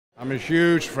I'm a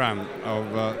huge fan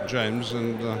of James,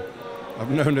 and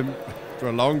I've known him for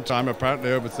a long time,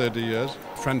 apparently over 30 years.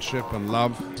 Friendship and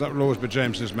love, that will always be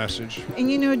James's message.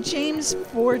 And you know, James'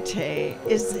 forte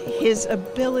is his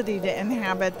ability to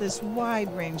inhabit this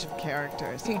wide range of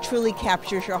characters. He truly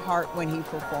captures your heart when he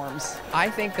performs. I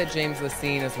think that James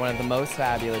Lecesne is one of the most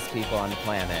fabulous people on the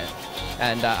planet,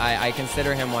 and I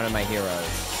consider him one of my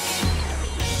heroes.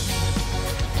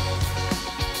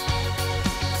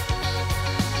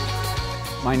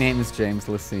 My name is James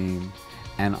Lecesne,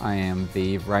 and I am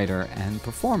the writer and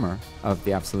performer of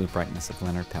The Absolute Brightness of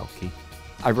Leonard Pelkey.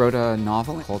 I wrote a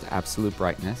novel called Absolute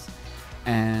Brightness,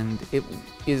 and it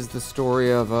is the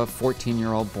story of a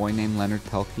 14-year-old boy named Leonard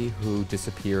Pelkey who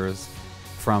disappears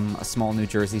from a small New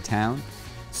Jersey town.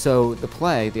 So the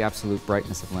play, The Absolute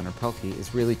Brightness of Leonard Pelkey,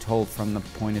 is really told from the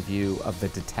point of view of the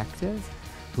detective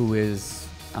who is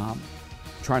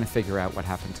trying to figure out what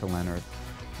happened to Leonard,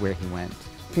 where he went.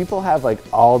 People have like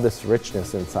all this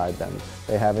richness inside them.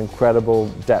 They have incredible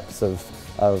depths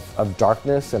of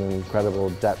darkness and incredible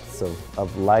depths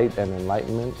of light and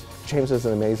enlightenment. James does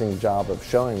an amazing job of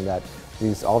showing that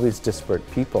all these disparate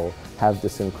people have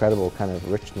this incredible kind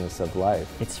of richness of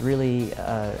life. It's really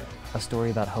a story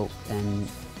about hope and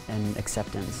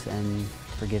acceptance and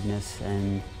forgiveness,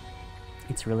 and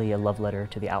it's really a love letter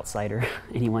to the outsider,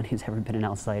 anyone who's ever been an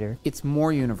outsider. It's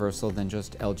more universal than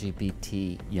just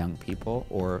LGBT young people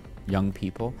or young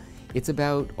people. It's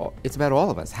about all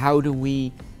of us. How do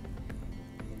we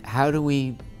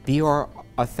be our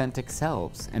authentic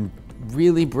selves and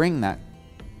really bring that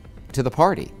to the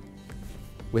party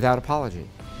without apology?